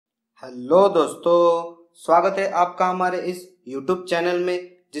Hello दोस्तों, स्वागत है आपका हमारे इस YouTube चैनल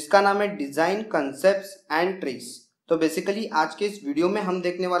में जिसका नाम है डिजाइन कंसेप्ट्स एंड ट्रिक्स। तो बेसिकली आज के इस वीडियो में हम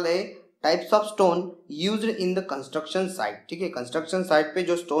देखने वाले हैं types of stone used in the construction site. ठीक है, कंस्ट्रक्शन साइट पे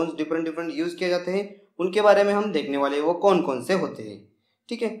जो स्टोन्स डिफरेंट यूज किए जाते हैं उनके बारे में हम देखने वाले हैं, वो कौन कौन से होते हैं।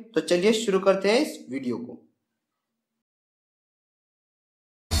 ठीक है, तो चलिए शुरू करते हैं इस वीडियो को।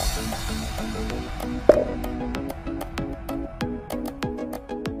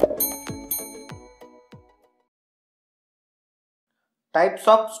 Types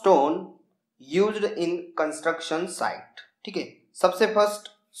of stone used in construction site. ठीक है, सबसे फर्स्ट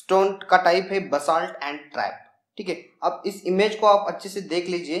स्टोन का टाइप है बसाल्ट एंड ट्रैप। ठीक है, अब इस इमेज को आप अच्छे से देख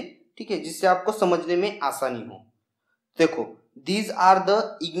लीजिए, ठीक है, जिससे आपको समझने में आसानी हो। देखो, these are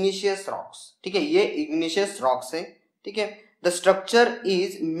the igneous rocks. ठीक है, ये इग्निशियस रॉक्स है। ठीक है, the structure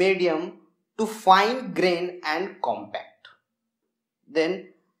is medium to fine grain and compact. Then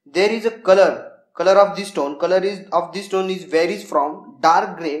there is a color of this stone. Color is of this stone is varies from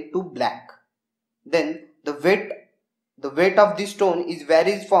dark gray to black. Then the weight of this stone is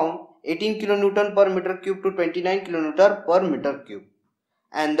varies from 18 kilonewton per meter cube to 29 kilonewton per meter cube,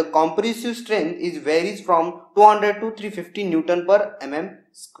 and the compressive strength is varies from 200 to 350 newton per mm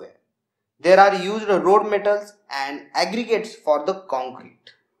square. There are used road metals and aggregates for the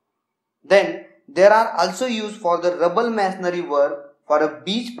concrete. Then there are also used for the rubble masonry work for a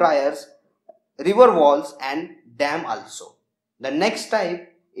beach piers, river walls and dam also. The next type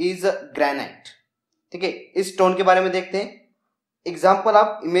is granite. ठीक है, इस stone के बारे में देखते हैं। Example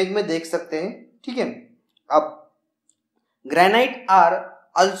आप image में देख सकते हैं। ठीक है, अब granite are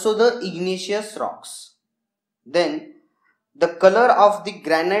also the igneous rocks. Then the color of the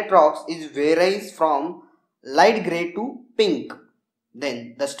granite rocks is varies from light gray to pink. Then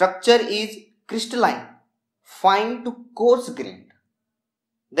the structure is crystalline, fine to coarse grained.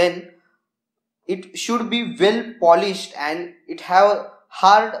 Then it should be well polished and it have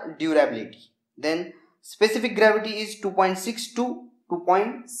hard durability. Then specific gravity is 2.6 to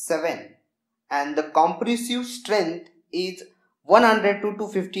 2.7 and the compressive strength is 100 to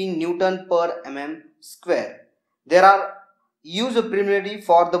 250 newton per mm square. There are used primarily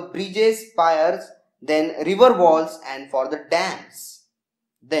for the bridges, piers, then river walls and for the dams.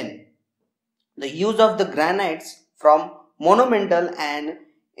 Then the use of the granites from monumental and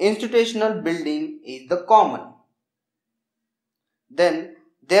institutional building is the common. Then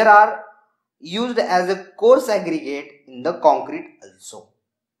there are used as a coarse aggregate in the concrete also.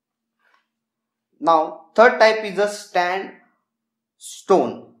 Now third type is a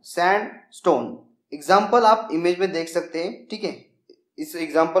sandstone. Example आप image में देख सकते हैं। ठीक है, इस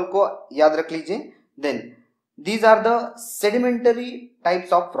example को याद रख लीजिए। Then these are the sedimentary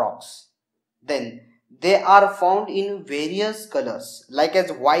types of rocks. Then they are found in various colors like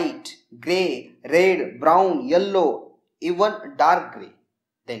as white, gray, red, brown, yellow, even dark gray.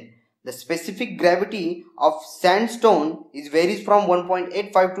 Then the specific gravity of sandstone is varies from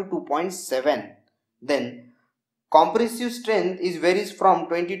 1.85 to 2.7. Then compressive strength is varies from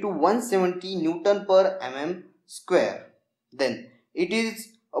 20 to 170 newton per mm square. Then it is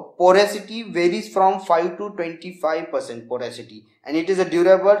a porosity varies from 5 to 25% porosity, and it is a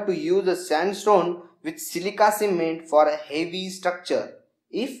durable to use a sandstone with silica cement for a heavy structure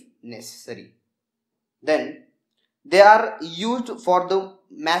if necessary. Then they are used for the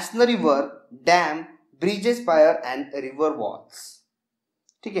masonry work, dam, bridges, pier and river walls.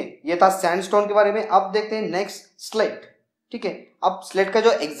 ठीक है, ये था sandstone के बारे में। अब देखते हैं नेक्स्ट स्लेट। ठीक है, अब स्लेट का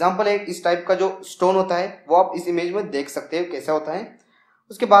जो एग्जांपल है, इस टाइप का जो स्टोन होता है वो आप इस इमेज में देख सकते हैं कैसा होता है।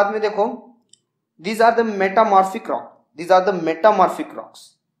 उसके बाद में देखो, these are the metamorphic rock. These are the metamorphic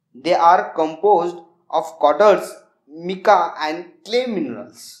rocks. They are composed of quartz, mica and clay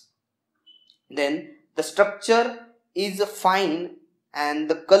minerals. Then the structure is fine and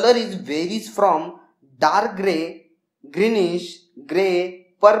the color is varies from dark gray, greenish, gray,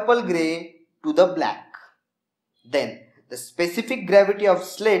 purple gray to the black. Then the specific gravity of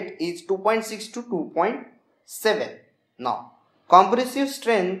slate is 2.6 to 2.7. Now compressive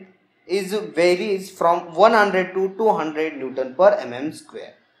strength is varies from 100 to 200 newton per mm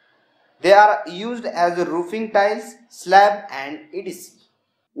square. They are used as roofing tiles, slab and etc.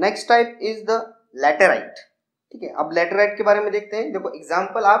 Next type is the laterite. ठीक है, अब laterite के बारे में देखते हैं। देखो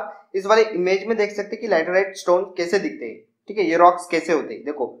example आप इस वाले इमेज में देख सकते हैं कि laterite स्टोन कैसे दिखते हैं। ठीक है, ये रॉक्स कैसे होते हैं।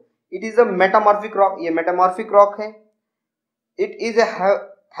 देखो, it is a metamorphic rock. ये metamorphic rock है। It is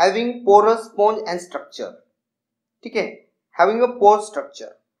having porous sponge and structure. ठीक है, having a porous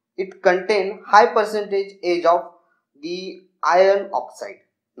structure. It contain high percentage age of the iron oxide.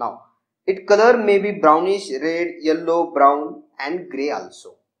 Now its color may be brownish, red, yellow, brown and gray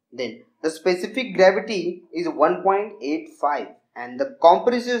also. Then the specific gravity is 1.85 and the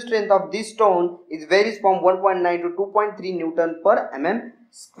compressive strength of this stone is varies from 1.9 to 2.3 Newton per mm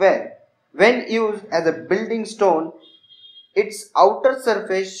square. When used as a building stone, its outer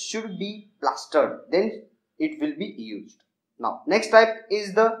surface should be plastered, then it will be used. Now next type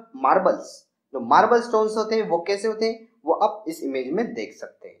is the marbles. जो marble stones होते हैं वो कैसे होते हैं वो आप इस इमेज में देख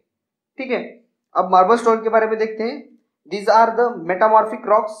सकते हैं, ठीक है। अब मार्बल स्टोन के बारे में देखते हैं। These are the metamorphic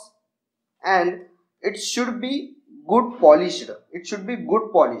rocks and it should be good polished. It should be good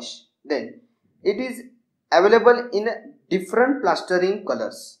polish. Then it is available in different plastering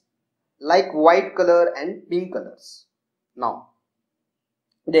colors like white color and pink colors. Now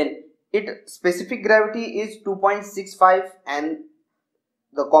then its specific gravity is 2.65 and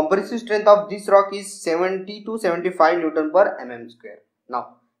the compressive strength of this rock is 70 to 75 Newton per mm square.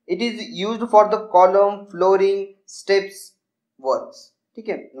 Now it is used for the column, flooring, steps works, ठीक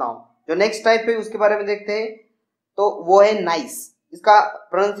है। Now जो next type है उसके बारे में देखते हैं, तो वो है नाइस। इसका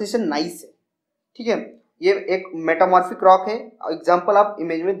प्रोनाउंसिएशन नाइस है, ठीक है। ये एक मेटामॉर्फिक रॉक है, एग्जांपल आप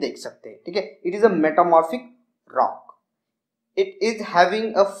इमेज में देख सकते हैं, ठीक है। It is a metamorphic rock. It is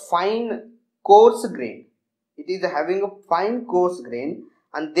having a fine coarse grain. It is having a fine coarse grain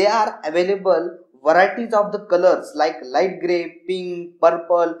and they are available varieties of the colors like light gray, pink,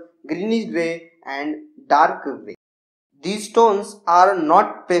 purple, greenish gray and dark gray. These stones are not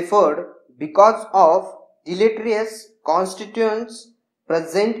preferred because of deleterious constituents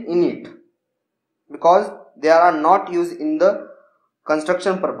present in it, because they are not used in the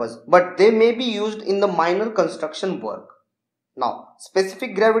construction purpose, but they may be used in the minor construction work. Now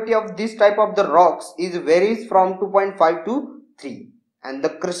specific gravity of this type of the rocks is varies from 2.5 to 3. And the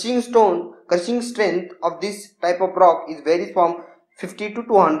crushing strength of this type of rock is varies from 50 to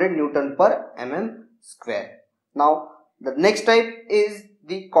 200 Newton per mm square. Now the next type is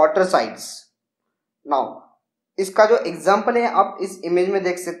the quartzites. Now इसका जो example है आप इस image में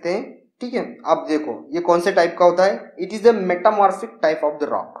देख सकते हैं, ठीक है। आप देखो ये कौन से टाइप का होता है। It is a metamorphic type of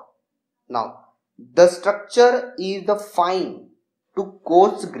the rock. Now the structure is the fine to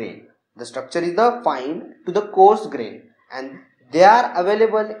coarse grain. The structure is the fine to the coarse grain and they are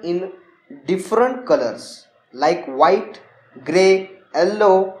available in different colors like white, gray,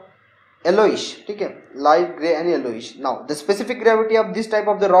 yellow, yellowish, ठीक है, light gray and yellowish. Now the specific gravity of this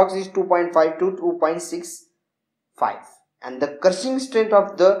type of the rocks is 2.5 to 2.65 and the crushing strength of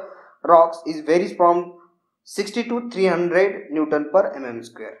the rocks is varies from 60 to 300 Newton per mm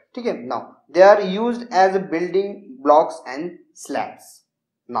square, ठीक है। Now they are used as building blocks and slabs.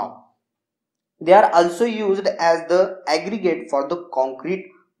 Now they are also used as the aggregate for the concrete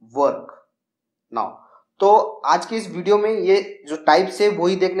work. Now तो आज के इस video में ये जो types है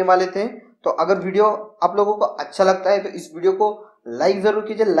वही देखने वाले थे। तो अगर वीडियो आप लोगों को अच्छा लगता है तो इस वीडियो को लाइक जरूर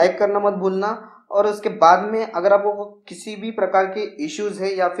कीजिए, लाइक करना मत भूलना। और उसके बाद में अगर आपको किसी भी प्रकार के इश्यूज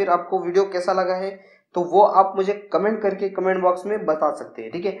है या फिर आपको वीडियो कैसा लगा है तो वो आप मुझे कमेंट करके कमेंट बॉक्स में बता सकते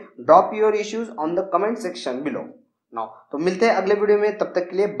हैं, ठीक है। Drop your issues on the comment section below. Now तो मिलते हैं अगले वीडियो में, तब तक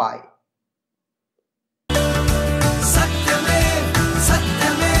के लिए बाय।